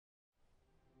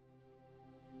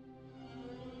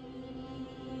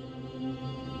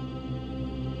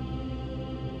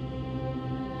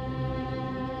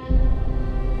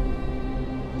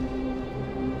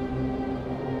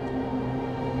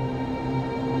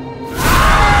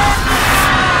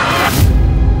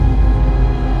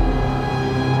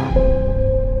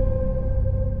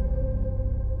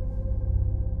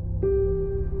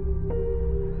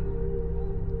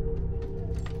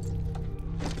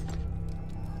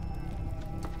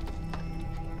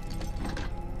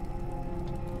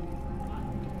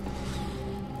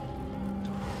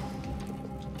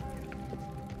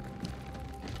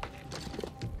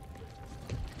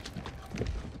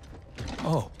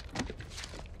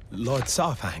Lord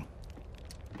Sarfang.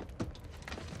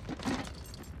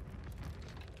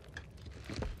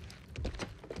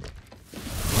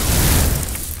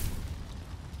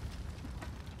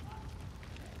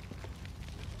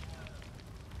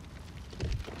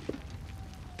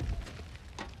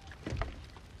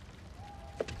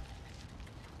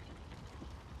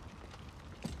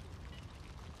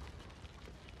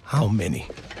 How many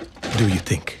do you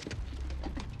think?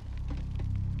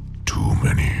 Too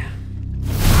many.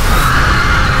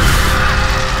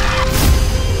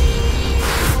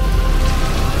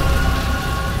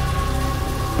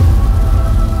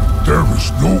 There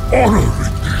is no honor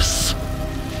in this.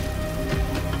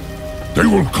 They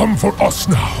will come for us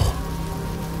now.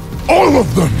 All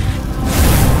of them!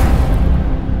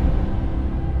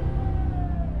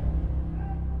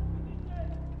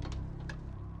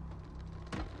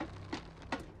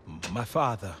 My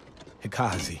father,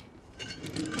 Hikazi.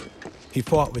 He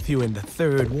fought with you in the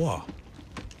Third War.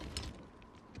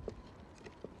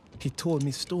 He told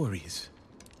me stories.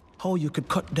 How you could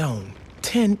cut down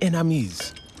 10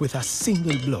 enemies with a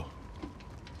single blow.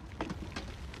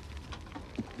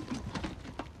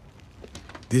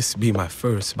 This be my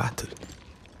first battle.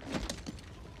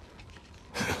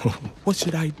 What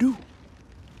should I do?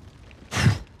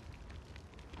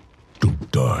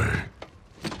 Don't die.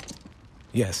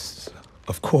 Yes,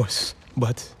 of course,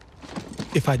 but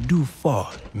if I do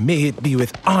fall, may it be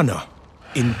with honor,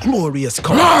 in glorious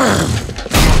color.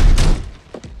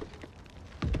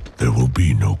 There will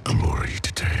be no glory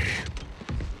today.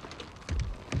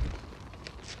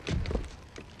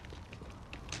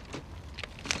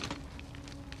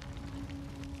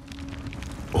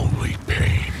 Only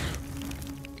pain.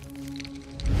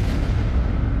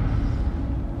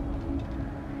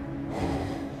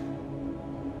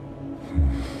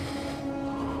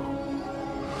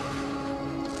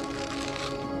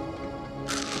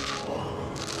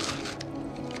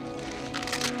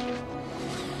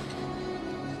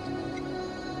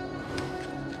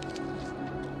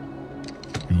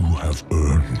 You have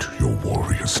earned your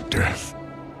warrior's death,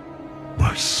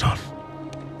 my son.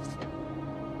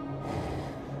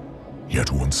 Yet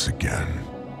once again,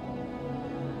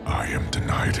 I am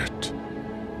denied it.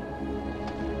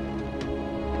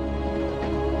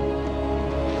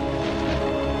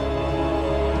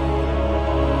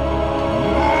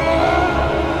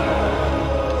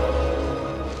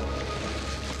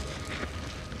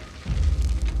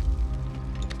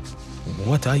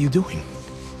 What are you doing?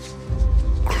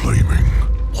 Claiming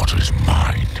what is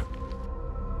mine.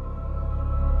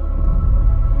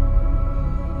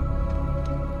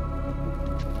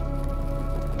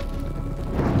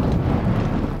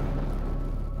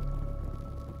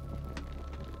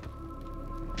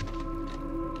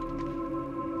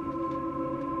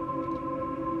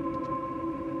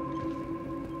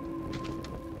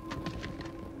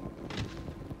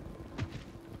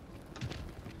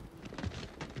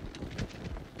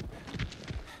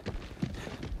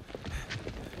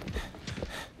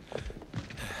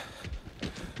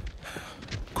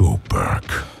 Go back.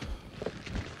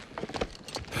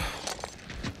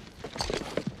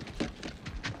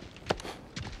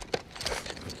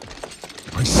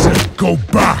 I said go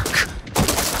back!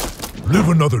 Live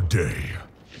another day.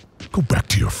 Go back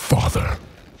to your father.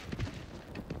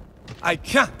 I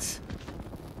can't.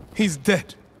 He's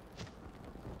dead.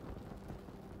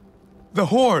 The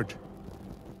Horde.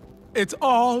 It's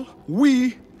all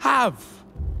we have.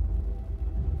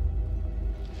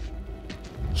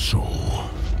 So,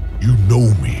 you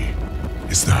know me.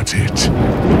 Is that it?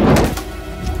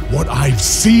 What I've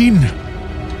seen?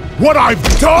 What I've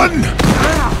done?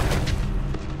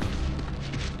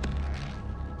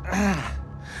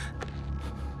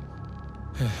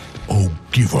 Oh,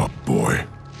 give up, boy.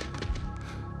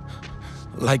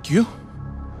 Like you?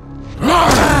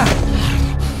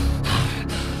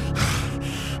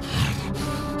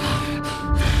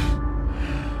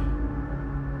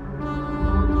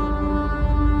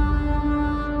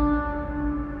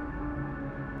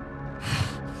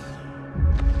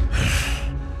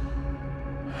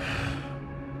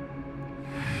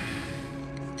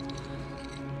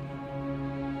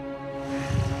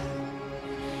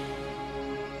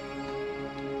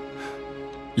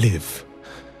 Live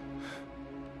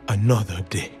another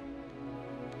day.